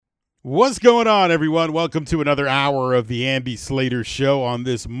What's going on, everyone? Welcome to another hour of the Andy Slater Show on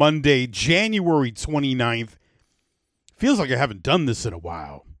this Monday, January 29th. Feels like I haven't done this in a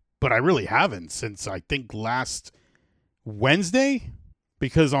while, but I really haven't since I think last Wednesday,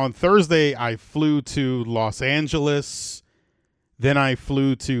 because on Thursday I flew to Los Angeles, then I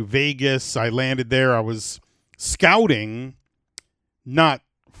flew to Vegas. I landed there. I was scouting, not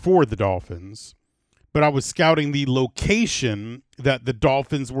for the Dolphins, but I was scouting the location that the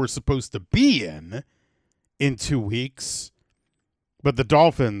Dolphins were supposed to be in 2 weeks. But the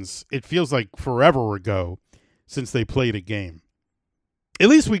Dolphins, it feels like forever ago since they played a game. At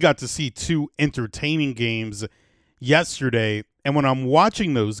least we got to see two entertaining games yesterday. And when I'm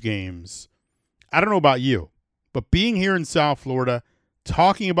watching those games, I don't know about you, but being here in South Florida,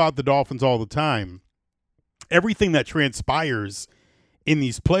 talking about the Dolphins all the time, everything that transpires in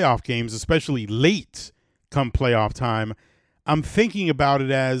these playoff games, especially late come playoff time, I'm thinking about it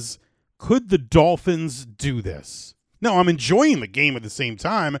as, could the Dolphins do this? No, I'm enjoying the game at the same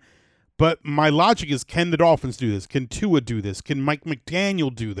time, but my logic is, can the Dolphins do this? Can Tua do this? Can Mike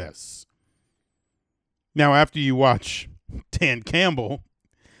McDaniel do this? Now, after you watch Dan Campbell,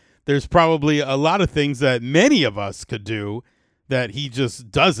 there's probably a lot of things that many of us could do that he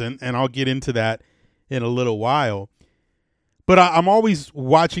just doesn't, and I'll get into that in a little while. But I'm always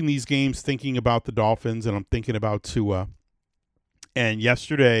watching these games thinking about the Dolphins, and I'm thinking about Tua. And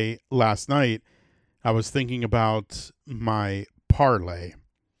last night, I was thinking about my parlay.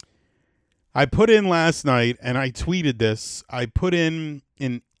 I put in last night, and I tweeted this, I put in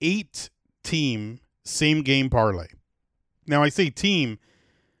an 8-team same-game parlay. Now, I say team,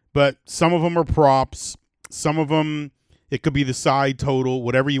 but some of them are props. Some of them, it could be the side total,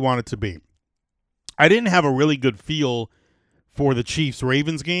 whatever you want it to be. I didn't have a really good feel for the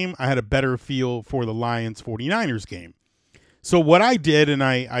Chiefs-Ravens game. I had a better feel for the Lions-49ers game. So what I did, and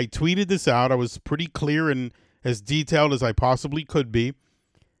I tweeted this out, I was pretty clear and as detailed as I possibly could be.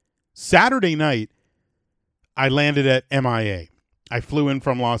 Saturday night, I landed at MIA. I flew in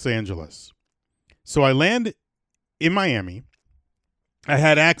from Los Angeles. So I landed in Miami. I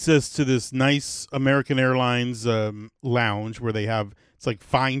had access to this nice American Airlines lounge where they have, it's like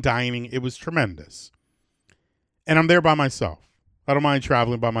fine dining. It was tremendous. And I'm there by myself. I don't mind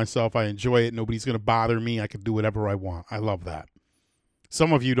traveling by myself. I enjoy it. Nobody's going to bother me. I can do whatever I want. I love that.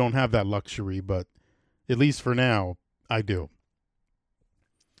 Some of you don't have that luxury, but at least for now, I do.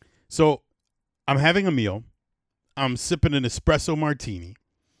 So I'm having a meal. I'm sipping an espresso martini.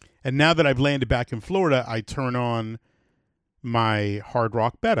 And now that I've landed back in Florida, I turn on my Hard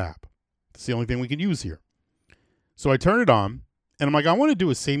Rock Bet app. It's the only thing we can use here. So I turn it on, and I'm like, I want to do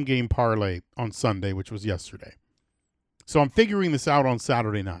a same-game parlay on Sunday, which was yesterday. So I'm figuring this out on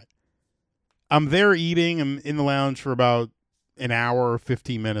Saturday night. I'm there eating. I'm in the lounge for about an hour or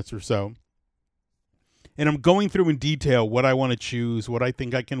 15 minutes or so. And I'm going through in detail what I want to choose, what I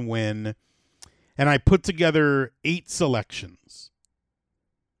think I can win. And I put together 8 selections.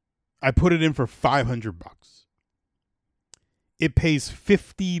 I put it in for $500. It pays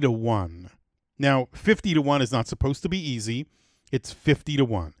 50-1. Now, 50-1 is not supposed to be easy. It's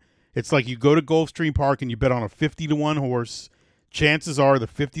 50-1. It's like you go to Gulfstream Park and you bet on a 50-1 horse. Chances are the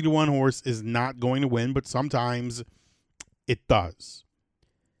 50-1 horse is not going to win, but sometimes it does.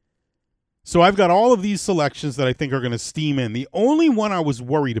 So I've got all of these selections that I think are going to steam in. The only one I was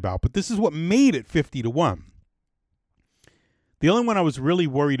worried about, but this is what made it 50-1. The only one I was really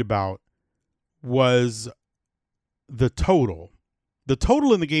worried about was the total. The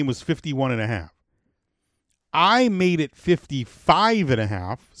total in the game was 51.5. I made it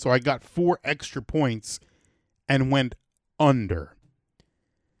 55.5, so I got 4 extra points and went under.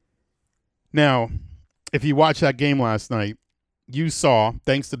 Now, if you watched that game last night, you saw,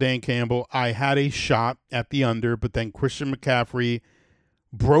 thanks to Dan Campbell, I had a shot at the under, but then Christian McCaffrey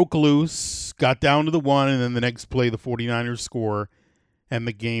broke loose, got down to the 1, and then the next play, the 49ers score, and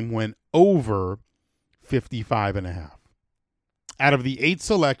the game went over 55.5. Out of the 8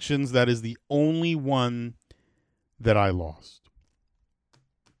 selections, that is the only one that I lost.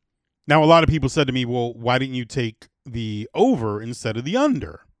 Now, a lot of people said to me, well, why didn't you take the over instead of the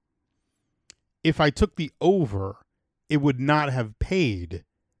under? If I took the over, it would not have paid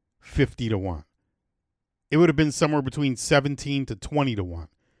 50-1. It would have been somewhere between 17 to 20-1.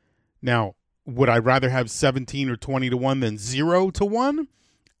 Now, would I rather have 17 or 20-1 than 0-1?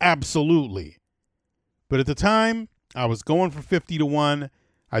 Absolutely. But at the time, I was going for 50-1.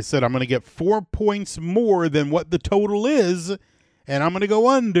 I said, I'm going to get 4 points more than what the total is, and I'm going to go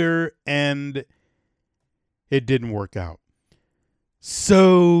under, and it didn't work out.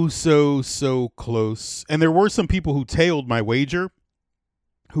 So close. And there were some people who tailed my wager.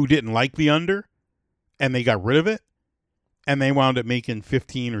 who didn't like the under, and they got rid of it, and they wound up making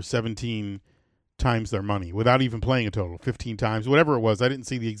 15 or 17 times their money without even playing a total, 15 times, whatever it was. I didn't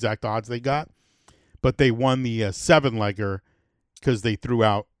see the exact odds they got, but they won the 7-legger because they threw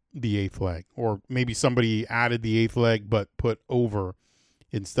out the 8th leg, or maybe somebody added the 8th leg but put over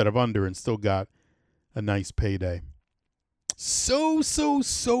instead of under and still got a nice payday. So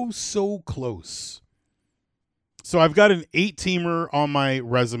close. So I've got an 8-teamer on my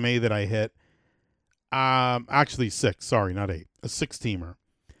resume that I hit. Actually 6, sorry, not 8. A 6-teamer.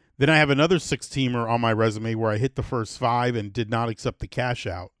 Then I have another 6-teamer on my resume where I hit the first 5 and did not accept the cash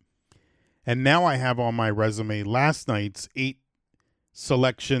out. And now I have on my resume last night's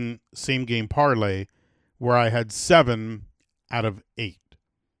 8-selection same-game parlay where I had 7 out of 8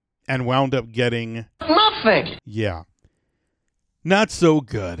 and wound up getting nothing. Yeah. Not so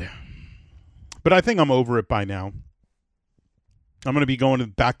good. But I think I'm over it by now. I'm going to be going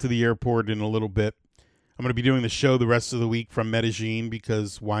back to the airport in a little bit. I'm going to be doing the show the rest of the week from Medellin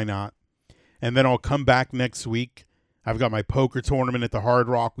because why not? And then I'll come back next week. I've got my poker tournament at the Hard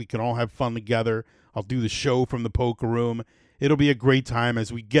Rock. We can all have fun together. I'll do the show from the poker room. It'll be a great time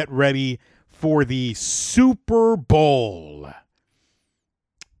as we get ready for the Super Bowl.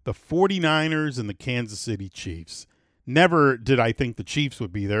 The 49ers and the Kansas City Chiefs. Never did I think the Chiefs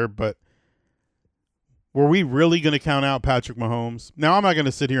would be there, but were we really going to count out Patrick Mahomes? Now, I'm not going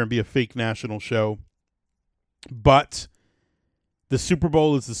to sit here and be a fake national show, but the Super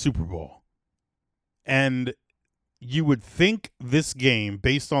Bowl is the Super Bowl. And you would think this game,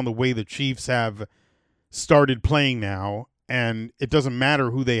 based on the way the Chiefs have started playing now, and it doesn't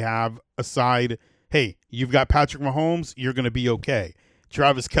matter who they have aside, hey, you've got Patrick Mahomes, you're going to be okay.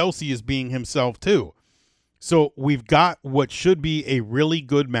 Travis Kelce is being himself too. So we've got what should be a really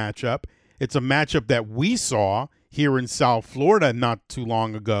good matchup. It's a matchup that we saw here in South Florida not too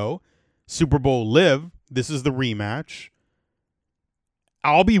long ago. Super Bowl Live. This is the rematch.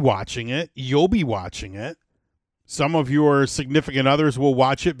 I'll be watching it. You'll be watching it. Some of your significant others will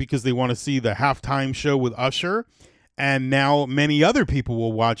watch it because they want to see the halftime show with Usher. And now many other people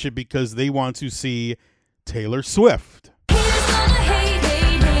will watch it because they want to see Taylor Swift.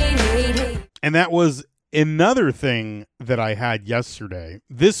 And that was another thing that I had yesterday.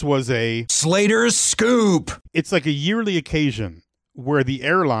 This was a Slater's Scoop. It's like a yearly occasion where the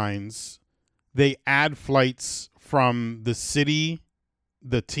airlines, they add flights from the city,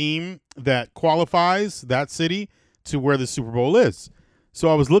 the team that qualifies that city to where the Super Bowl is.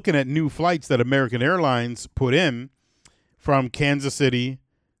 So I was looking at new flights that American Airlines put in from Kansas City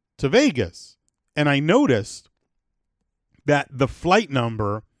to Vegas. And I noticed that the flight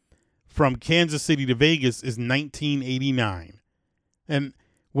number from Kansas City to Vegas is 1989. And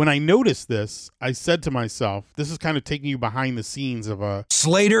when I noticed this, I said to myself, this is kind of taking you behind the scenes of a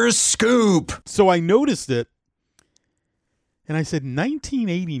Slater's Scoop. So I noticed it, and I said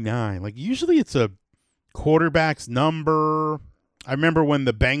 1989. Like, usually it's a quarterback's number. I remember when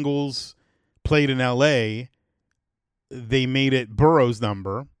the Bengals played in L.A., they made it Burrow's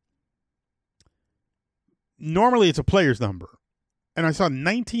number. Normally it's a player's number. And I saw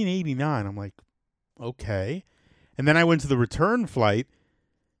 1989. I'm like, okay. And then I went to the return flight,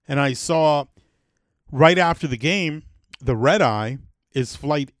 and I saw right after the game, the red eye is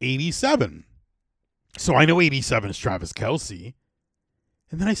flight 87. So I know 87 is Travis Kelce.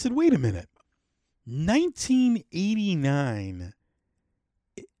 And then I said, wait a minute. 1989,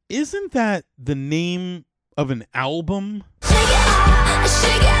 isn't that the name of an album?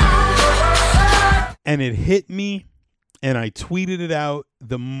 And it hit me. And I tweeted it out.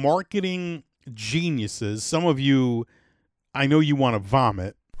 The marketing geniuses, some of you, I know you want to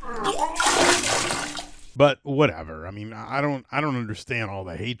vomit. But whatever. I mean, I don't understand all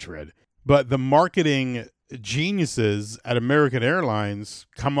the hatred. But the marketing geniuses at American Airlines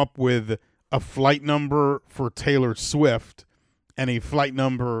come up with a flight number for Taylor Swift and a flight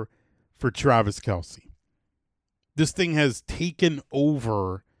number for Travis Kelce. This thing has taken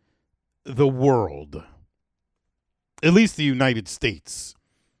over the world. At least the United States,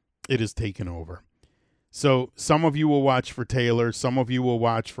 it has taken over. So some of you will watch for Taylor. Some of you will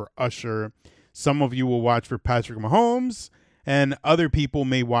watch for Usher. Some of you will watch for Patrick Mahomes. And other people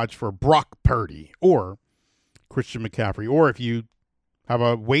may watch for Brock Purdy or Christian McCaffrey. Or if you have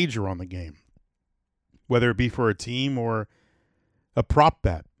a wager on the game, whether it be for a team or a prop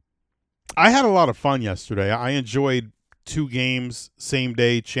bet. I had a lot of fun yesterday. I enjoyed 2 games, same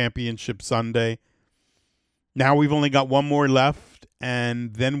day, championship Sunday. Now we've only got one more left,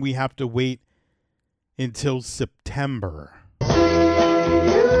 and then we have to wait until September.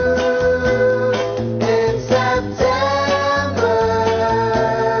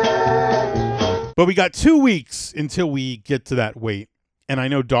 But we got 2 weeks until we get to that wait. And I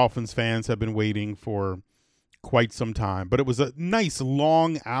know Dolphins fans have been waiting for quite some time. But it was a nice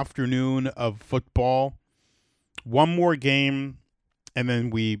long afternoon of football. One more game, and then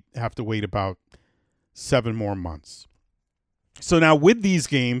we have to wait about 7 more months. So now with these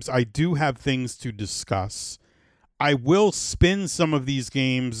games, I do have things to discuss. I will spin some of these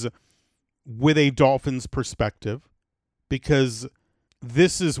games with a Dolphins perspective because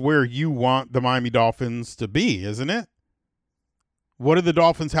this is where you want the Miami Dolphins to be, isn't it? What do the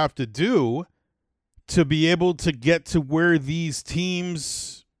Dolphins have to do to be able to get to where these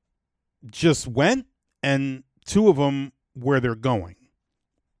teams just went and 2 of them where they're going?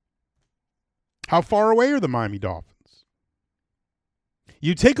 How far away are the Miami Dolphins?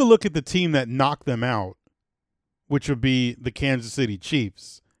 You take a look at the team that knocked them out, which would be the Kansas City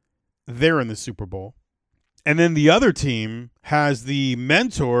Chiefs. They're in the Super Bowl. And then the other team has the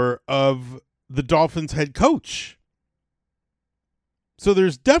mentor of the Dolphins head coach. So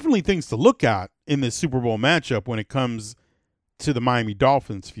there's definitely things to look at in this Super Bowl matchup when it comes to the Miami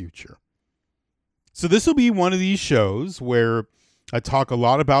Dolphins' future. So this will be one of these shows where I talk a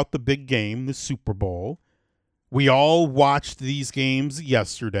lot about the big game, the Super Bowl. We all watched these games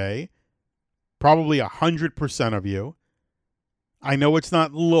yesterday, probably 100% of you. I know it's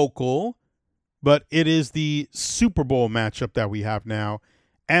not local, but it is the Super Bowl matchup that we have now.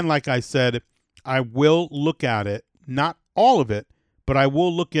 And like I said, I will look at it, not all of it, but I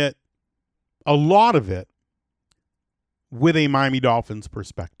will look at a lot of it with a Miami Dolphins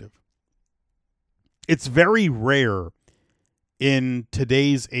perspective. It's very rare in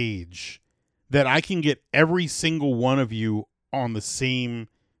today's age that I can get every single one of you on the same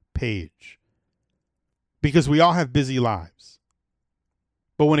page because we all have busy lives.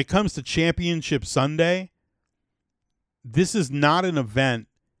 But when it comes to Championship Sunday, this is not an event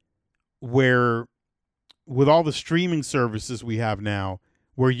where, with all the streaming services we have now,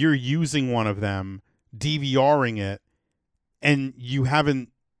 where you're using one of them, DVRing it, and you haven't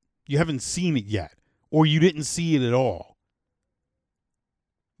seen it yet, or you didn't see it at all.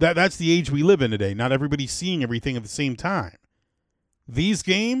 That's the age we live in today. Not everybody's seeing everything at the same time. These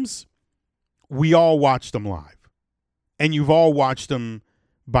games, we all watched them live. And you've all watched them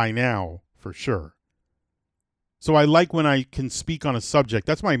by now, for sure. So I like when I can speak on a subject.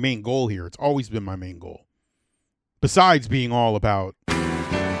 That's my main goal here. It's always been my main goal. Besides being all about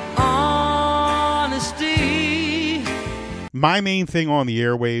honesty. My main thing on the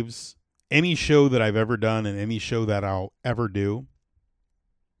airwaves, any show that I've ever done and any show that I'll ever do,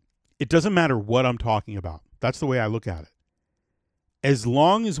 it doesn't matter what I'm talking about. That's the way I look at it. As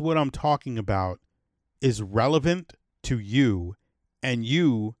long as what I'm talking about is relevant to you and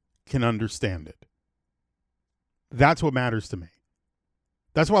you can understand it. That's what matters to me.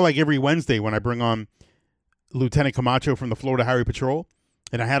 That's why, like, every Wednesday when I bring on Lieutenant Camacho from the Florida Highway Patrol,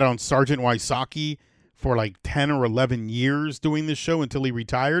 and I had on Sergeant Wysocki for like 10 or 11 years doing this show until he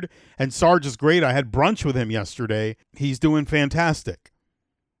retired. And Sarge is great. I had brunch with him yesterday. He's doing fantastic.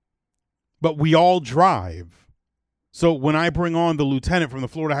 But we all drive. So when I bring on the lieutenant from the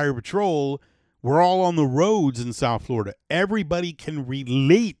Florida Highway Patrol, we're all on the roads in South Florida. Everybody can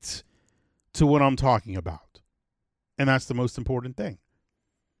relate to what I'm talking about. And that's the most important thing.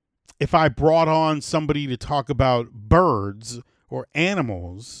 If I brought on somebody to talk about birds or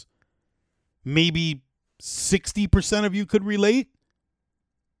animals, maybe 60% of you could relate.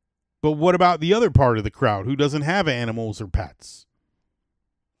 But what about the other part of the crowd who doesn't have animals or pets?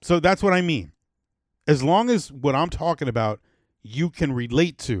 So that's what I mean. As long as what I'm talking about you can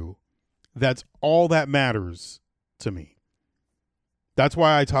relate to, that's all that matters to me. That's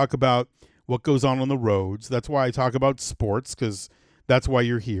why I talk about what goes on the roads. That's why I talk about sports, because that's why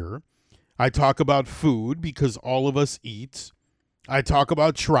you're here. I talk about food because all of us eat. I talk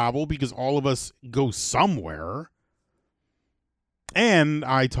about travel because all of us go somewhere. And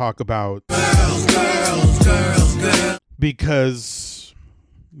I talk about girls. Because,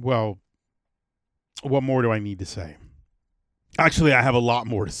 well, what more do I need to say? Actually, I have a lot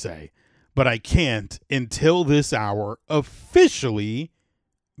more to say, but I can't until this hour officially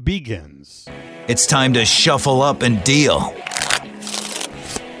begins. It's time to shuffle up and deal.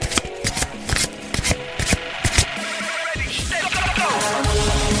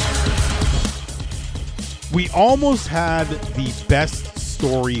 We almost had the best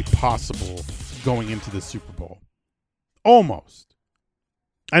story possible going into the Super Bowl. Almost.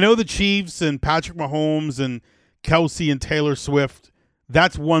 I know the Chiefs and Patrick Mahomes and Kelsey and Taylor Swift,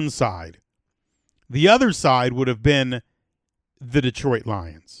 that's one side. The other side would have been the Detroit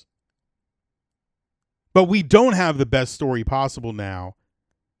Lions. But we don't have the best story possible now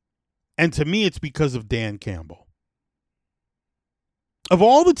And to me, it's because of Dan Campbell. Of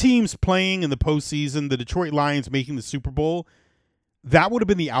all the teams playing in the postseason, the Detroit Lions making the Super Bowl, that would have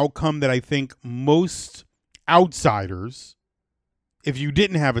been the outcome that I think most outsiders, if you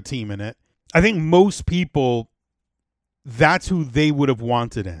didn't have a team in it, I think most people, that's who they would have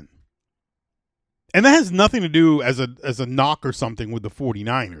wanted in. And that has nothing to do as a knock or something with the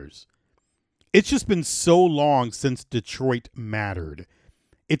 49ers. It's just been so long since Detroit mattered.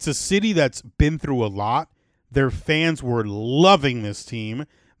 It's a city that's been through a lot. Their fans were loving this team.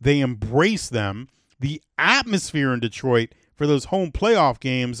 They embraced them. The atmosphere in Detroit for those home playoff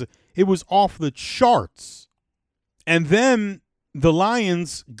games, it was off the charts. And then the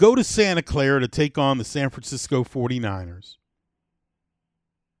Lions go to Santa Clara to take on the San Francisco 49ers.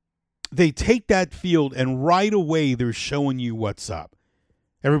 They take that field, and right away they're showing you what's up.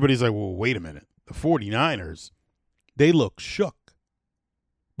 Everybody's like, well, wait a minute. The 49ers, they look shook.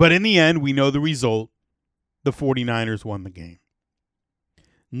 But in the end, we know the result. The 49ers won the game.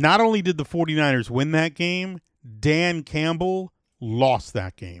 Not only did the 49ers win that game, Dan Campbell lost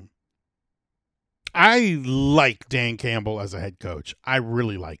that game. I like Dan Campbell as a head coach. I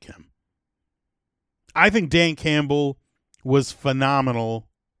really like him. I think Dan Campbell was phenomenal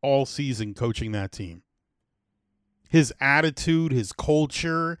all season coaching that team. His attitude, his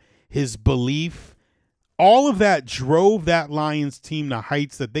culture, his belief, all of that drove that Lions team to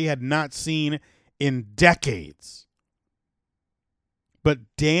heights that they had not seen in decades. But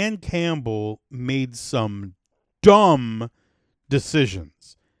Dan Campbell made some dumb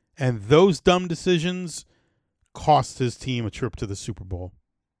decisions. And those dumb decisions cost his team a trip to the Super Bowl.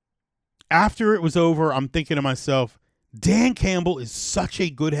 After it was over, I'm thinking to myself, Dan Campbell is such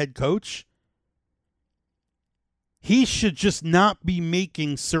a good head coach. He should just not be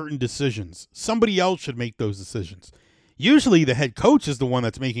making certain decisions. Somebody else should make those decisions. Usually the head coach is the one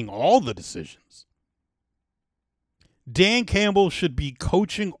that's making all the decisions. Dan Campbell should be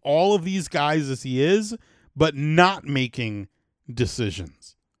coaching all of these guys as he is, but not making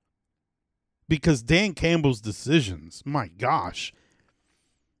decisions. Because Dan Campbell's decisions, my gosh.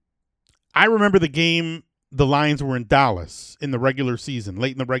 I remember the game the Lions were in Dallas in the regular season,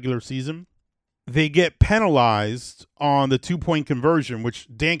 late in the regular season. They get penalized on the 2-point conversion, which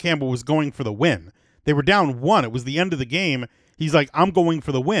Dan Campbell was going for the win. They were down 1. It was the end of the game. He's like, I'm going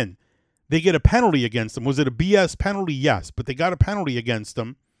for the win. They get a penalty against him. Was it a BS penalty? Yes, but they got a penalty against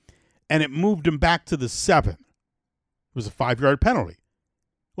him, and it moved him back to the 7. It was a 5-yard penalty.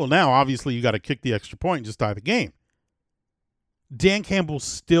 Well, now, obviously, you got to kick the extra point and just tie the game. Dan Campbell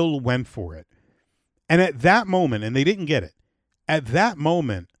still went for it. And at that moment, and they didn't get it, at that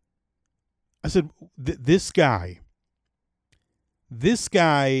moment, I said, this guy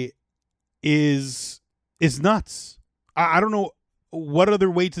is nuts. I don't know what other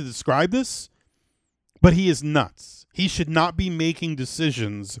way to describe this, but he is nuts. He should not be making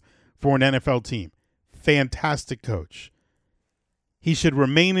decisions for an NFL team. Fantastic coach. He should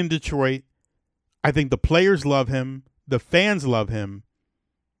remain in Detroit. I think the players love him. The fans love him.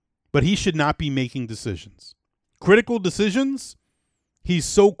 But he should not be making decisions. Critical decisions, he's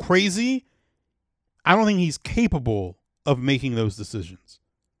so crazy, I don't think he's capable of making those decisions.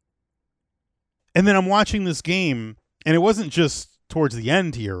 And then I'm watching this game, and it wasn't just towards the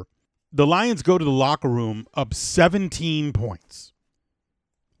end here. The Lions go to the locker room up 17 points.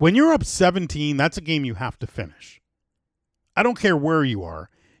 When you're up 17, that's a game you have to finish. I don't care where you are.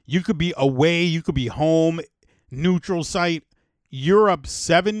 You could be away, you could be home, neutral site. You're up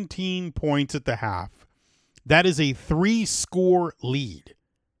 17 points at the half. That is a 3-score lead.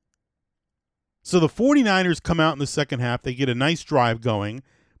 So the 49ers come out in the second half. They get a nice drive going,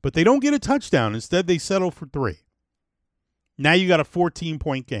 but they don't get a touchdown. Instead, they settle for 3. Now you got a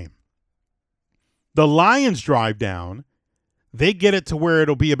 14-point game. The Lions drive down. They get it to where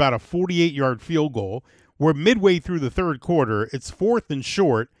it'll be about a 48-yard field goal. We're midway through the third quarter. It's 4th and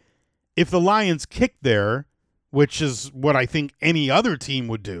short. If the Lions kick there, which is what I think any other team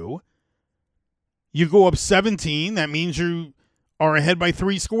would do, you go up 17. That means you are ahead by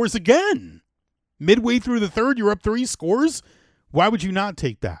 3 scores again. Midway through the third, you're up 3 scores. Why would you not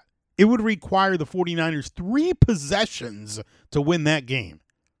take that? It would require the 49ers 3 possessions to win that game.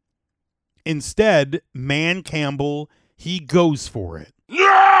 Instead, Man Campbell, he goes for it.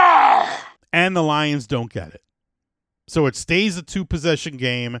 Yeah! And the Lions don't get it. So it stays a 2-possession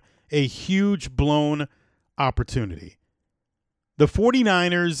game, a huge blown opportunity. The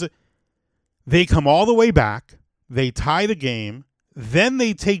 49ers, they come all the way back. They tie the game. Then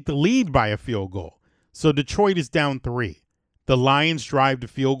they take the lead by a field goal. So Detroit is down 3. The Lions drive to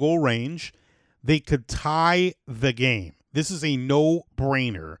field goal range. They could tie the game. This is a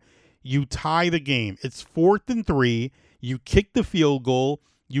no-brainer. you tie the game. It's 4th and 3. You kick the field goal.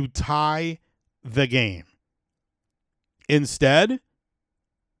 You tie the game. Instead,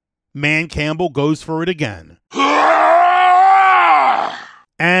 Man Campbell goes for it again.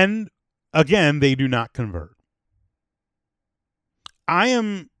 And again, they do not convert. I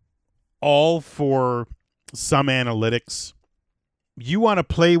am all for some analytics. You want to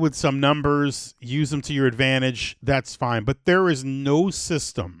play with some numbers, use them to your advantage, that's fine. But there is no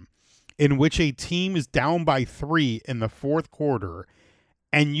system in which a team is down by 3 in the 4th quarter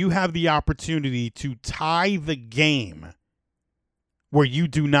and you have the opportunity to tie the game where you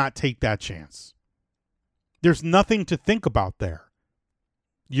do not take that chance. There's nothing to think about there.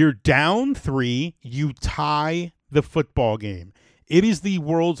 You're down 3, you tie the football game. It is the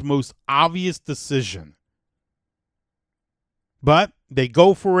world's most obvious decision. But they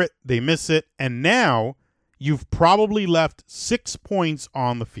go for it, they miss it, and now you've probably left 6 points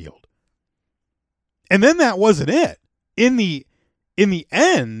on the field. And then that wasn't it. In the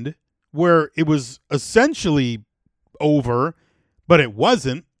end, where it was essentially over, but it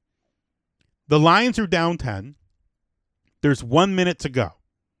wasn't, the Lions are down 10. There's 1 minute to go.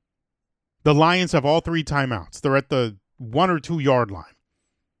 The Lions have all 3 timeouts. They're at the 1 or 2 yard line.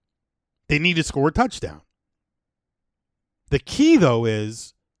 They need to score a touchdown. The key, though,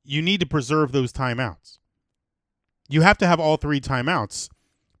 is you need to preserve those timeouts. You have to have all 3 timeouts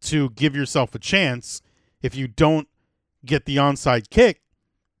to give yourself a chance if you don't get the onside kick,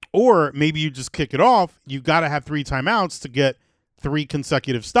 or maybe you just kick it off. You got to have 3 timeouts to get 3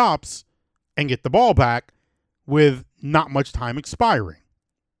 consecutive stops and get the ball back with not much time expiring.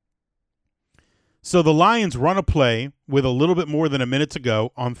 So the Lions run a play with a little bit more than a minute to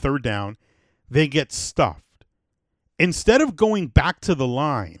go on 3rd down. They get stuffed. Instead of going back to the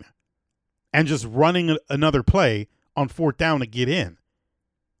line and just running another play on 4th down to get in,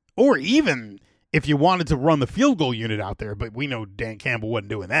 or even if you wanted to run the field goal unit out there, but we know Dan Campbell wasn't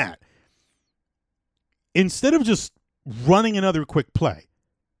doing that. Instead of just running another quick play,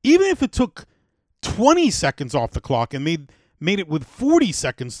 even if it took 20 seconds off the clock and made it with 40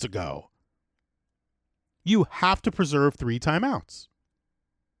 seconds to go, you have to preserve 3 timeouts.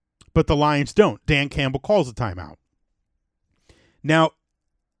 But the Lions don't. Dan Campbell calls a timeout. Now,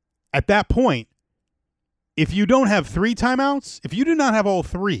 at that point, if you don't have 3 timeouts, if you do not have all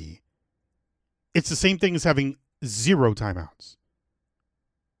 3, it's the same thing as having 0 timeouts.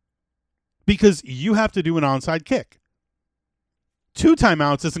 Because you have to do an onside kick. 2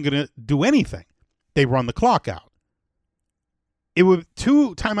 timeouts isn't going to do anything. They run the clock out. 2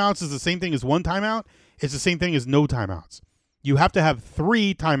 timeouts is the same thing as 1 timeout. It's the same thing as no timeouts. You have to have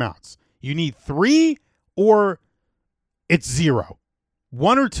 3 timeouts. You need 3 or it's 0.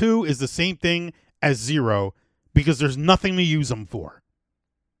 1 or 2 is the same thing as 0 because there's nothing to use them for.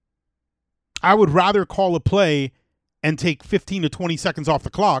 I would rather call a play and take 15 to 20 seconds off the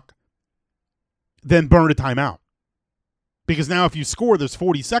clock than burn a timeout. Because now if you score, there's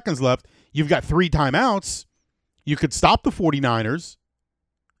 40 seconds left. You've got 3 timeouts. You could stop the 49ers,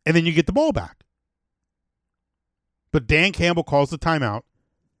 and then you get the ball back. But Dan Campbell calls the timeout.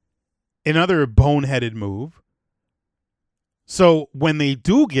 Another boneheaded move. So when they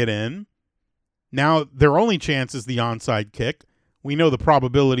do get in, now their only chance is the onside kick. We know the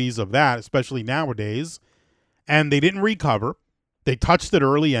probabilities of that, especially nowadays. And they didn't recover. They touched it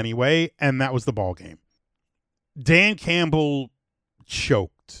early anyway, and that was the ball game. Dan Campbell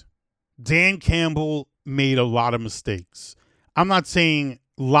choked. Dan Campbell made a lot of mistakes. I'm not saying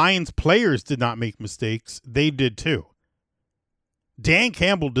Lions players did not make mistakes. They did too. Dan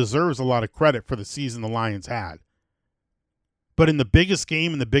Campbell deserves a lot of credit for the season the Lions had. But in the biggest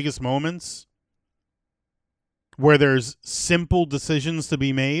game, in the biggest moments, where there's simple decisions to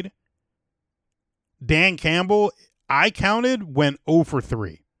be made, Dan Campbell, I counted, went 0 for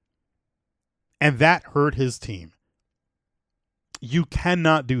 3. And that hurt his team. You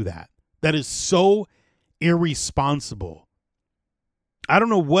cannot do that. That is so irresponsible. I don't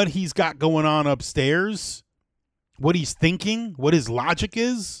know what he's got going on upstairs, what he's thinking, what his logic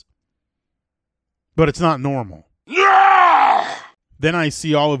is, but it's not normal. Yeah! Then I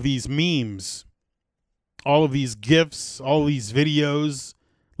see all of these memes, all of these GIFs, all these videos.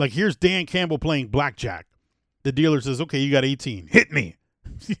 Like, here's Dan Campbell playing blackjack. The dealer says, okay, you got 18. Hit me.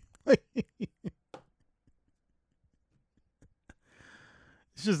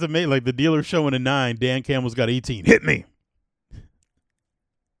 It's just amazing. Like, the dealer showing a 9. Dan Campbell's got 18. Hit me.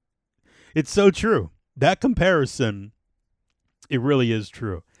 It's so true. That comparison, it really is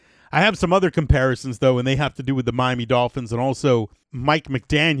true. I have some other comparisons, though, and they have to do with the Miami Dolphins and also Mike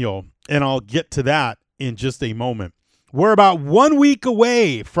McDaniel, and I'll get to that in just a moment. We're about 1 week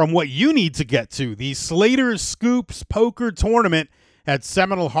away from what you need to get to, the Slater Scoops Poker Tournament at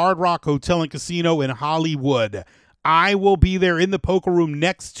Seminole Hard Rock Hotel and Casino in Hollywood. I will be there in the poker room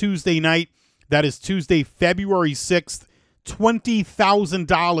next Tuesday night. That is Tuesday, February 6th.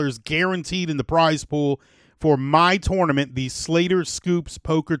 $20,000 guaranteed in the prize pool for my tournament, the Slater Scoops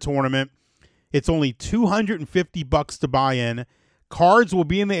Poker Tournament. It's only $250 to buy in. Cards will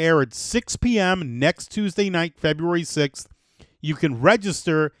be in the air at 6 p.m. next Tuesday night, February 6th. You can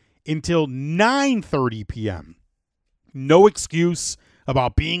register until 9:30 p.m. No excuse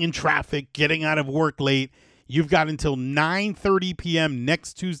about being in traffic, getting out of work late. You've got until 9:30 p.m.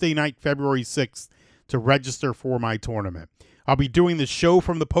 next Tuesday night, February 6th, to register for my tournament. I'll be doing the show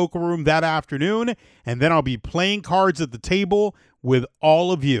from the poker room that afternoon, and then I'll be playing cards at the table with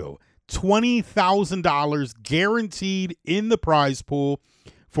all of you. $20,000 guaranteed in the prize pool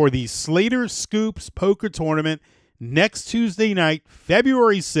for the Slater Scoops Poker Tournament next Tuesday night,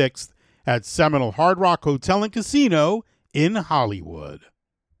 February 6th at Seminole Hard Rock Hotel and Casino in Hollywood.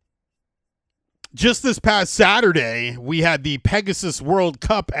 Just this past Saturday, we had the Pegasus World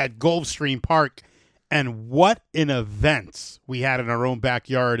Cup at Gulfstream Park, and what an event we had in our own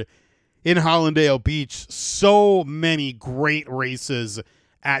backyard in Hollandale Beach. So many great races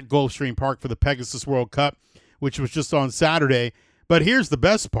at Gulfstream Park for the Pegasus World Cup, which was just on Saturday. But here's the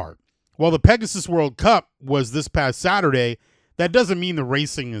best part. While the Pegasus World Cup was this past Saturday, that doesn't mean the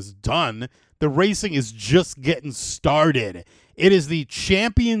racing is done. The racing is just getting started. It is the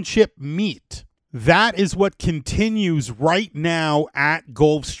championship meet. That is what continues right now at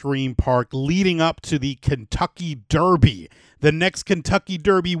Gulfstream Park, leading up to the Kentucky Derby. The next Kentucky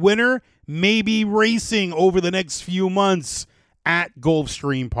Derby winner may be racing over the next few months at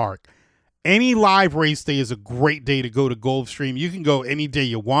Gulfstream Park. Any live race day is a great day to go to Gulfstream. You can go any day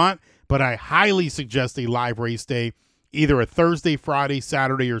you want, but I highly suggest a live race day, either a Thursday, Friday,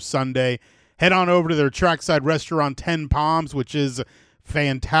 Saturday, or Sunday. Head on over to their trackside restaurant, 10 Palms, which is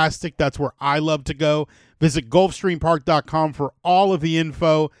fantastic. That's where I love to go. Visit GulfstreamPark.com for all of the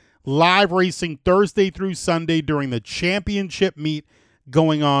info. Live racing Thursday through Sunday during the championship meet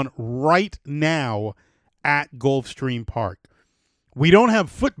going on right now at Gulfstream Park. We don't have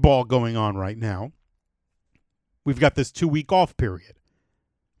football going on right now. We've got this 2-week off period.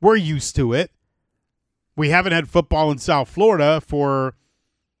 We're used to it. We haven't had football in South Florida for,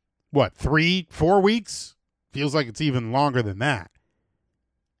 3-4 weeks? Feels like it's even longer than that.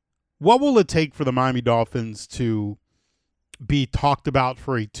 What will it take for the Miami Dolphins to be talked about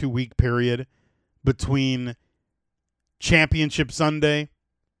for a 2-week period between Championship Sunday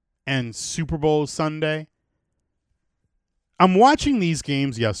and Super Bowl Sunday? I'm watching these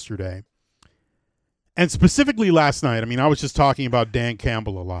games yesterday, and specifically last night. I was just talking about Dan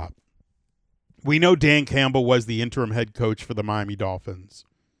Campbell a lot. We know Dan Campbell was the interim head coach for the Miami Dolphins.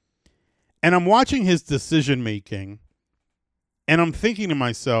 And I'm watching his decision-making, and I'm thinking to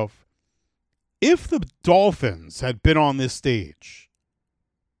myself, if the Dolphins had been on this stage,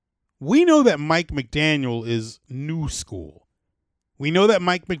 we know that Mike McDaniel is new school. We know that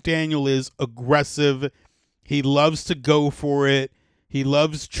Mike McDaniel is aggressive. He loves to go for it. He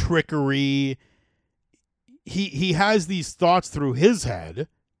loves trickery. He has these thoughts through his head,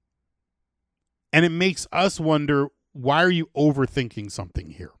 and it makes us wonder, why are you overthinking something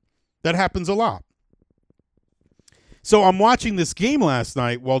here? That happens a lot. So I'm watching this game last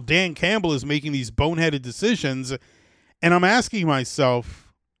night while Dan Campbell is making these boneheaded decisions, and I'm asking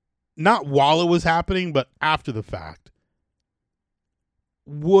myself, not while it was happening, but after the fact,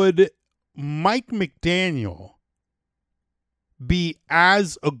 would Mike McDaniel be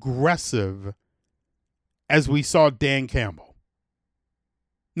as aggressive as we saw Dan Campbell?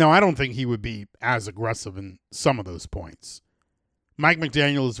 Now, I don't think he would be as aggressive in some of those points. Mike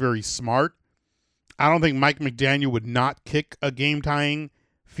McDaniel is very smart. I don't think Mike McDaniel would not kick a game-tying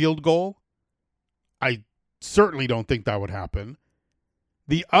field goal. I certainly don't think that would happen.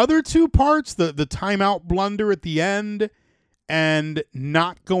 The other two parts, the timeout blunder at the end and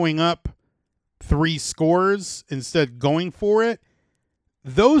not going up 3 scores, instead going for it,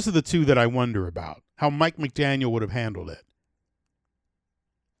 those are the two that I wonder about, how Mike McDaniel would have handled it.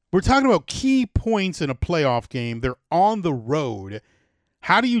 We're talking about key points in a playoff game. They're on the road.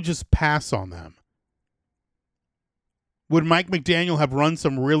 How do you just pass on them? Would Mike McDaniel have run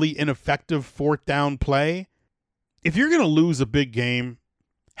some really ineffective 4th down play? If you're going to lose a big game,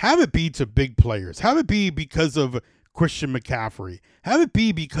 have it be to big players. Have it be because of Christian McCaffrey. Have it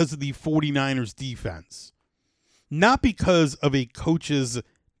be because of the 49ers defense. Not because of a coach's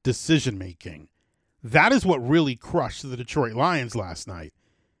decision-making. That is what really crushed the Detroit Lions last night.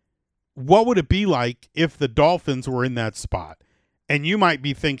 what would it be like if the Dolphins were in that spot? And you might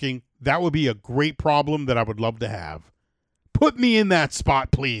be thinking, that would be a great problem that I would love to have. Put me in that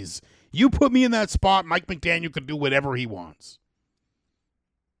spot, please. You put me in that spot, Mike McDaniel can do whatever he wants.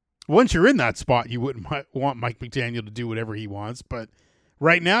 Once you're in that spot, you wouldn't want Mike McDaniel to do whatever he wants. But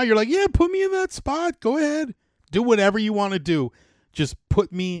right now, you're like, yeah, put me in that spot. Go ahead. Do whatever you want to do. Just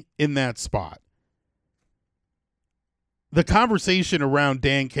put me in that spot. The conversation around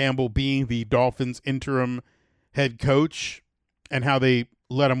Dan Campbell being the Dolphins' interim head coach and how they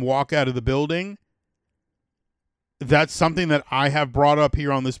let him walk out of the building, that's something that I have brought up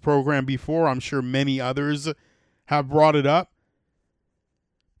here on this program before. I'm sure many others have brought it up.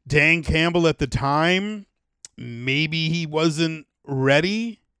 Dan Campbell at the time, maybe he wasn't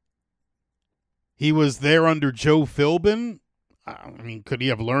ready. He was there under Joe Philbin. I mean, could he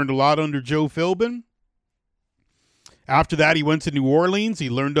have learned a lot under Joe Philbin? After that, he went to New Orleans. He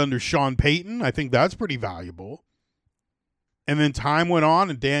learned under Sean Payton. I think that's pretty valuable. And then time went on,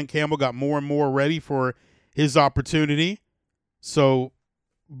 and Dan Campbell got more and more ready for his opportunity. So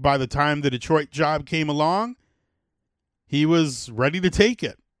by the time the Detroit job came along, he was ready to take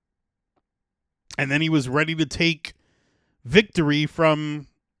it. And then he was ready to take victory from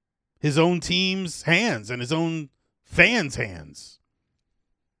his own team's hands and his own fans' hands.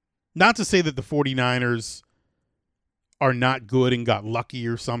 Not to say that the 49ers are not good and got lucky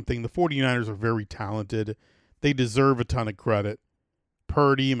or something. The 49ers are very talented. They deserve a ton of credit.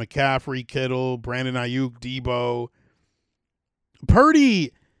 Purdy, McCaffrey, Kittle, Brandon Ayuk, Debo.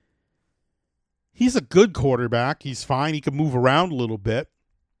 Purdy, he's a good quarterback. He's fine. He can move around a little bit.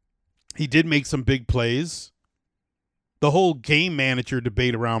 He did make some big plays. The whole game manager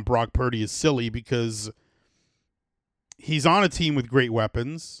debate around Brock Purdy is silly because he's on a team with great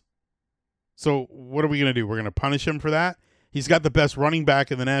weapons. So what are we going to do? We're going to punish him for that? He's got the best running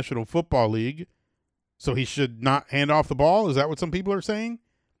back in the National Football League, so he should not hand off the ball? Is that what some people are saying?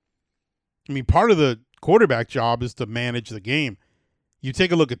 I mean, part of the quarterback job is to manage the game. You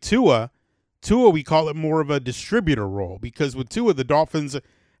take a look at Tua. Tua, we call it more of a distributor role because with Tua, the Dolphins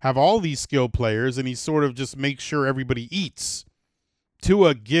have all these skilled players, and he sort of just makes sure everybody eats.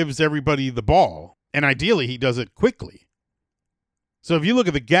 Tua gives everybody the ball, and ideally he does it quickly. So if you look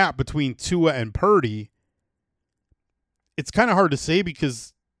at the gap between Tua and Purdy, it's kind of hard to say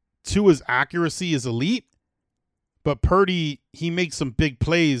because Tua's accuracy is elite, but Purdy, he makes some big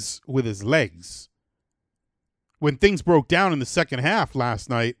plays with his legs. When things broke down in the second half last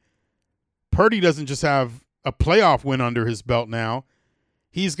night, Purdy doesn't just have a playoff win under his belt now.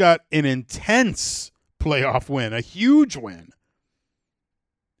 He's got an intense playoff win, a huge win,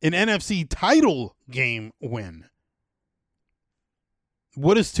 an NFC title game win.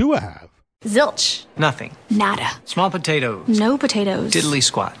 What does Tua have? Zilch. Nothing. Nada. Small potatoes. No potatoes. Diddly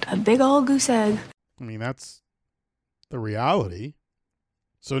squat. A big old goose egg. I mean, that's the reality.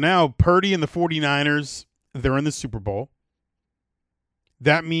 So now Purdy and the 49ers, they're in the Super Bowl.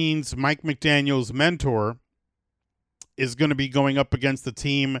 That means Mike McDaniel's mentor is going to be going up against the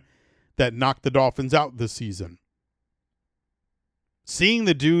team that knocked the Dolphins out this season. Seeing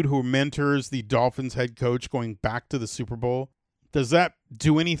the dude who mentors the Dolphins head coach going back to the Super Bowl, does that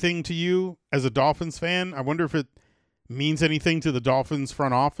do anything to you as a Dolphins fan? I wonder if it means anything to the Dolphins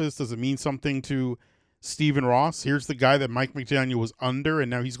front office. Does it mean something to Stephen Ross? Here's the guy that Mike McDaniel was under,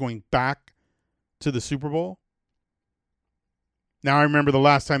 and now he's going back to the Super Bowl. Now, I remember the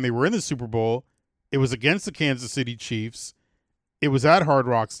last time they were in the Super Bowl, it was against the Kansas City Chiefs. It was at Hard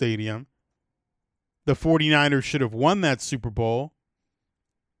Rock Stadium. The 49ers should have won that Super Bowl,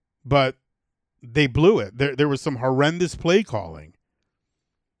 but they blew it. There was some horrendous play calling.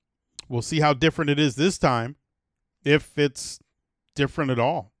 We'll see how different it is this time, if it's different at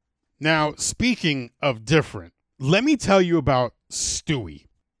all. Now, speaking of different, let me tell you about Stewie.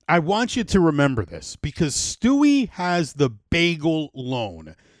 I want you to remember this because Stewie has the bagel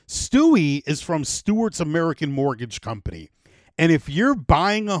loan. Stewie is from Stewart's American Mortgage Company. And if you're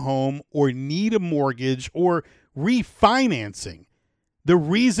buying a home or need a mortgage or refinancing, the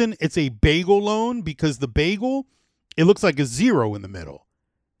reason it's a bagel loan, because the bagel, it looks like a zero in the middle.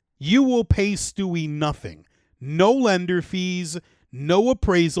 You will pay Stewie nothing. No lender fees, no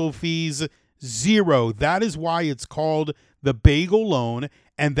appraisal fees, zero. That is why it's called the bagel loan,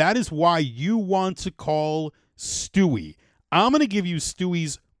 and that is why you want to call Stewie. I'm going to give you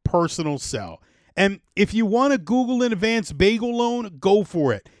Stewie's personal cell. And if you want to Google in advance bagel loan, go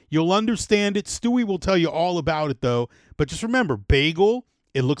for it. You'll understand it. Stewie will tell you all about it, though. But just remember, bagel,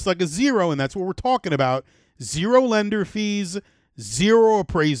 it looks like a zero, and that's what we're talking about. Zero lender fees, zero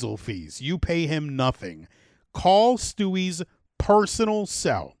appraisal fees. You pay him nothing. Call Stewie's personal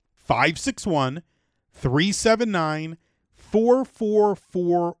cell,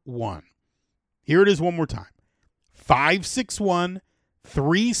 561-379-4441. Here it is one more time.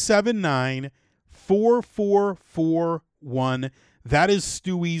 561-379-4441. That is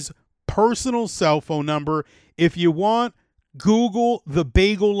Stewie's personal cell phone number. If you want, Google the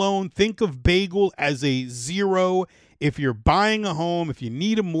Bagel loan. Think of Bagel as a zero. If you're buying a home, if you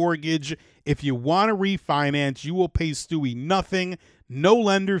need a mortgage, if you want to refinance, you will pay Stewie nothing, no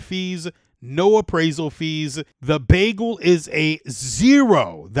lender fees, no appraisal fees. The Bagel is a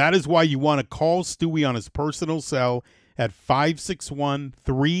zero. That is why you want to call Stewie on his personal cell at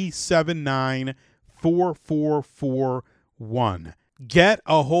 561-379-4441. Get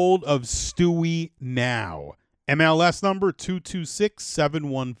a hold of Stewie now. MLS number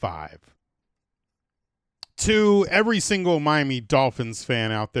 226715. To every single Miami Dolphins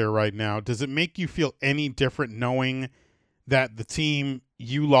fan out there right now, does it make you feel any different knowing that the team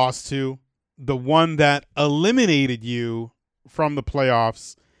you lost to, the one that eliminated you from the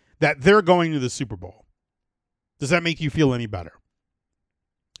playoffs, that they're going to the Super Bowl? Does that make you feel any better?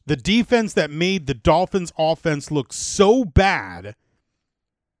 The defense that made the Dolphins offense look so bad,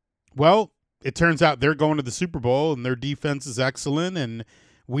 well, it turns out they're going to the Super Bowl and their defense is excellent, and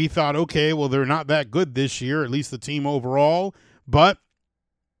we thought, okay, well, they're not that good this year, at least the team overall, but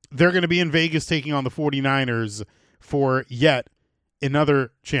they're going to be in Vegas taking on the 49ers for yet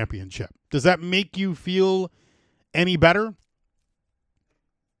another championship. Does that make you feel any better?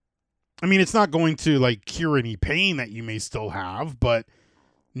 I mean, it's not going to like cure any pain that you may still have, but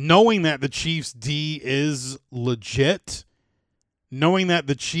knowing that the Chiefs D is legit, knowing that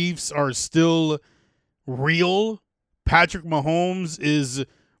the Chiefs are still real, Patrick Mahomes is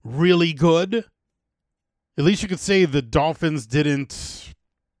really good. At least you could say the Dolphins didn't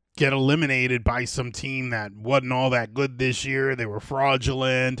get eliminated by some team that wasn't all that good this year. They were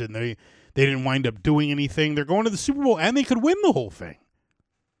fraudulent and they didn't wind up doing anything. They're going to the Super Bowl and they could win the whole thing.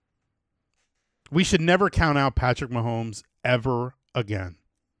 We should never count out Patrick Mahomes ever again.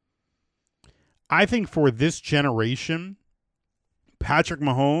 I think for this generation, Patrick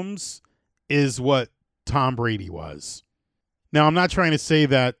Mahomes is what Tom Brady was. Now, I'm not trying to say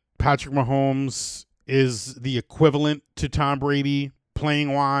that Patrick Mahomes is the equivalent to Tom Brady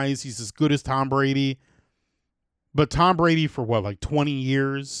playing-wise. He's as good as Tom Brady. But Tom Brady, for what, like 20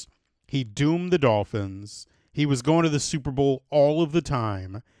 years, he doomed the Dolphins. He was going to the Super Bowl all of the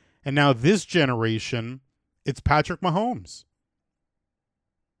time. And now this generation, it's Patrick Mahomes.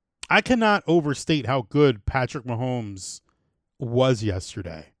 I cannot overstate how good Patrick Mahomes was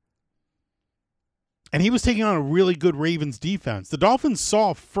yesterday. And he was taking on a really good Ravens defense. The Dolphins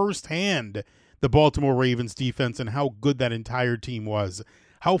saw firsthand the Baltimore Ravens defense and how good that entire team was,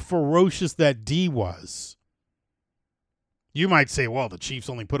 how ferocious that D was. You might say, well, the Chiefs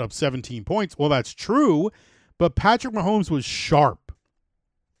only put up 17 points. Well, that's true, but Patrick Mahomes was sharp.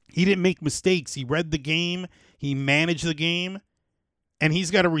 He didn't make mistakes. He read the game. He managed the game. And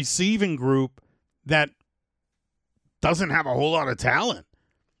he's got a receiving group that doesn't have a whole lot of talent.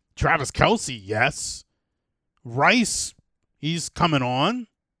 Travis Kelce, yes. Rice, he's coming on.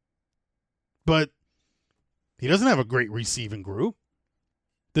 But he doesn't have a great receiving group.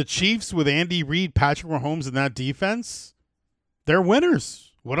 The Chiefs with Andy Reid, Patrick Mahomes, and that defense, they're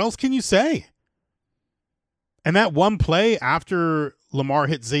winners. What else can you say? And that one play after Lamar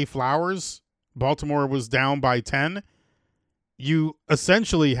hit Zay Flowers, Baltimore was down by 10. You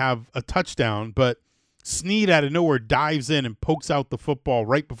essentially have a touchdown, but Snead out of nowhere dives in and pokes out the football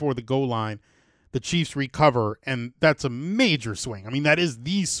right before the goal line. The Chiefs recover, and that's a major swing. I mean, that is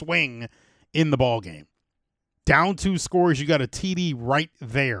the swing in the ball game. Down 2 scores, you got a TD right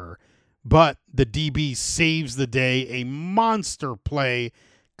there, but the DB saves the day. A monster play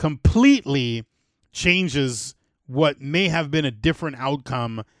completely changes what may have been a different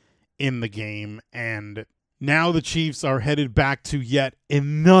outcome in the game, and now the Chiefs are headed back to yet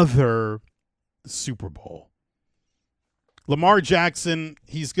another Super Bowl. Lamar Jackson,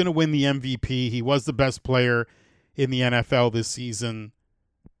 he's going to win the MVP. He was the best player in the NFL this season.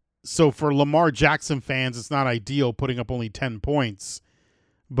 So for Lamar Jackson fans, it's not ideal putting up only 10 points.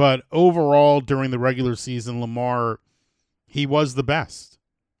 But overall, during the regular season, Lamar, he was the best.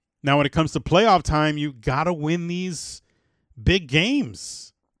 Now, when it comes to playoff time, you got to win these big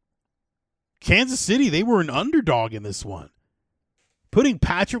games. Kansas City, they were an underdog in this one. Putting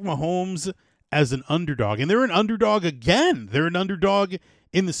Patrick Mahomes as an underdog, and they're an underdog again. They're an underdog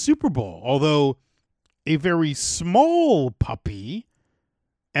in the Super Bowl, although a very small puppy,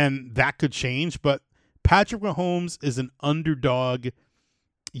 and that could change, but Patrick Mahomes is an underdog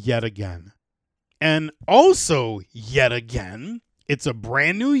yet again. And also yet again, It's a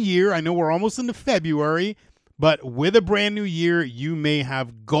brand new year. I know we're almost into February, but with a brand new year, you may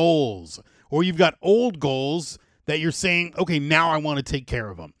have goals, or you've got old goals that you're saying, okay, now I want to take care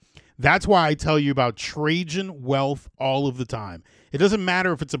of them. That's why I tell you about Trajan Wealth all of the time. It doesn't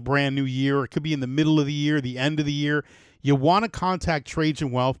matter if it's a brand new year. It could be in the middle of the year, the end of the year. You want to contact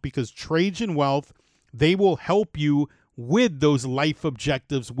Trajan Wealth because Trajan Wealth, they will help you with those life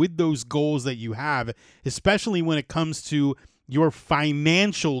objectives, with those goals that you have, especially when it comes to your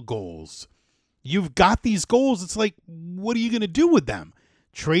financial goals. You've got these goals. It's like, what are you going to do with them?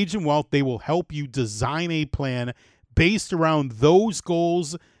 Trajan Wealth, they will help you design a plan based around those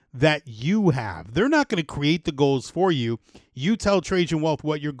goals that you have. They're not going to create the goals for you. You tell Trajan Wealth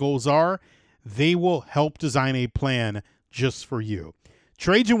what your goals are. They will help design a plan just for you.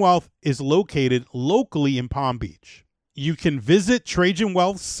 Trajan Wealth is located locally in Palm Beach. You can visit Trajan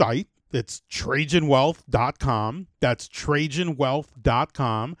Wealth's site. It's TrajanWealth.com. That's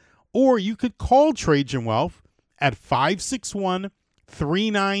TrajanWealth.com. Or you could call Trajan Wealth at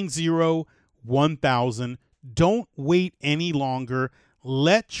 561-390-1000. Don't wait any longer.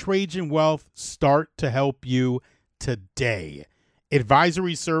 Let Trajan Wealth start to help you today.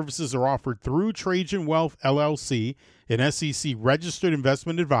 Advisory services are offered through Trajan Wealth LLC, an SEC registered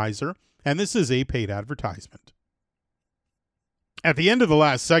investment advisor, and this is a paid advertisement. At the end of the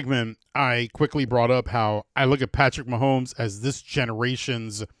last segment, I quickly brought up how I look at Patrick Mahomes as this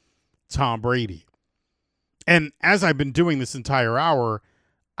generation's Tom Brady. And as I've been doing this entire hour,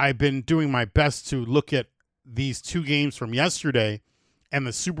 I've been doing my best to look at these two games from yesterday and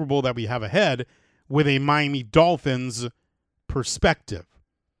the Super Bowl that we have ahead with a Miami Dolphins perspective.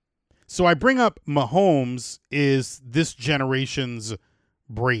 So I bring up Mahomes is this generation's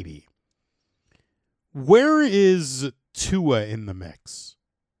Brady. Where is Tua in the mix?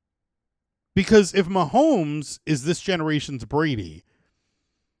 Because if Mahomes is this generation's Brady,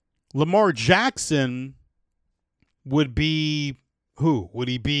 Lamar Jackson would be who? Would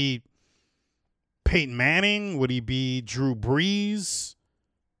he be Peyton Manning? Would he be Drew Brees?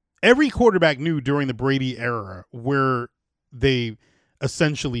 Every quarterback knew during the Brady era where they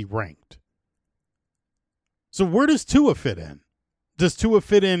essentially ranked. So where does Tua fit in? Does Tua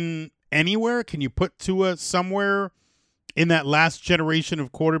fit in anywhere? Can you put Tua somewhere in that last generation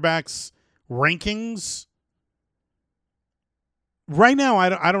of quarterbacks rankings? Right now,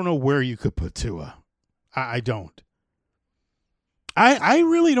 I don't know where you could put Tua. I don't. I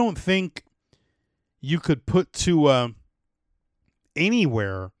really don't think you could put Tua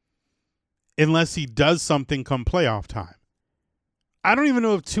anywhere unless he does something come playoff time. I don't even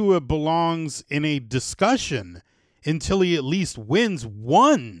know if Tua belongs in a discussion until he at least wins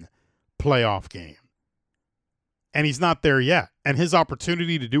one playoff game. And he's not there yet. And his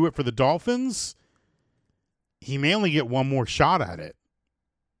opportunity to do it for the Dolphins, he may only get one more shot at it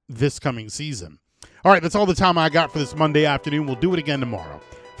this coming season. All right, that's all the time I got for this Monday afternoon. We'll do it again tomorrow.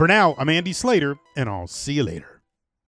 For now, I'm Andy Slater, and I'll see you later.